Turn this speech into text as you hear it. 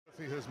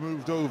He has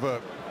moved over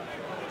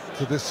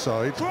to this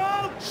side.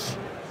 Crouch!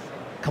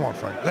 Come on,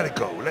 Frank, let it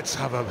go. Let's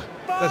have a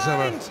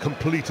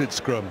completed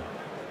scrum.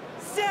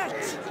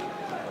 Set!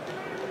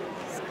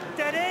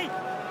 Steady!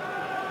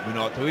 We're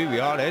not, do we? We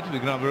are, Ed. We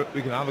can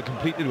have a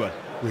completed one.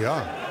 We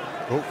are.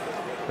 Oh,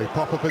 they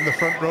pop up in the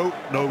front row.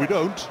 No, we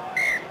don't.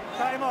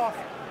 Time off.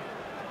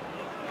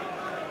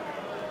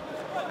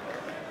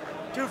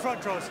 2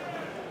 front rows.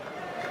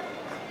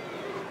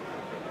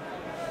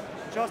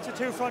 Just the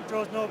 2 front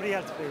rows, nobody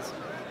else, please.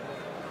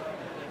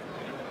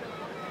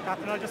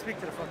 Captain, I'll just speak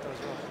to the front rows.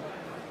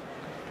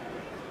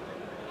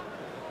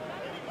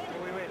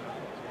 Are we waiting?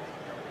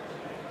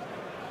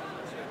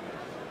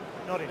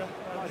 Nothing.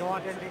 I don't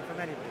want anything from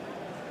anybody.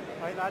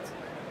 Right, lads?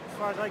 As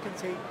far as I can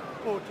see,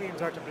 both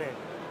teams are to blame.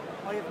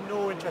 I have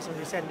no interest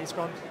in sending these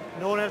scrums.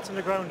 No one else on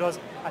the ground does,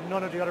 and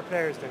none of the other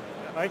players do.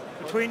 Right?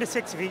 Between the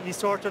 6 of you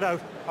sort it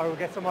out, or we'll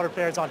get some other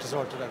players on to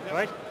sort it out.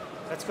 Right?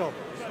 Let's go.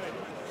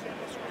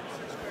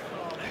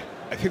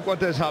 I think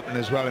what does happen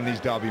as well in these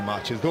derby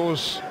matches,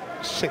 those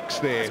 6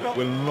 there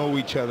will know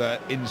each other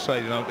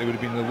inside and out. They would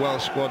have been in the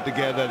Welsh squad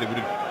together. They would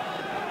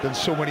have done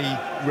so many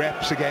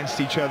reps against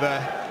each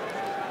other,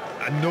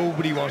 and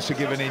nobody wants to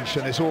give an inch,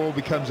 and this all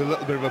becomes a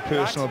little bit of a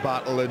personal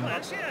battle and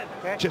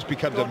just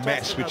becomes a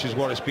mess, which is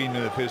what it's been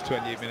in the first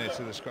 28 minutes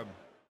of the scrum.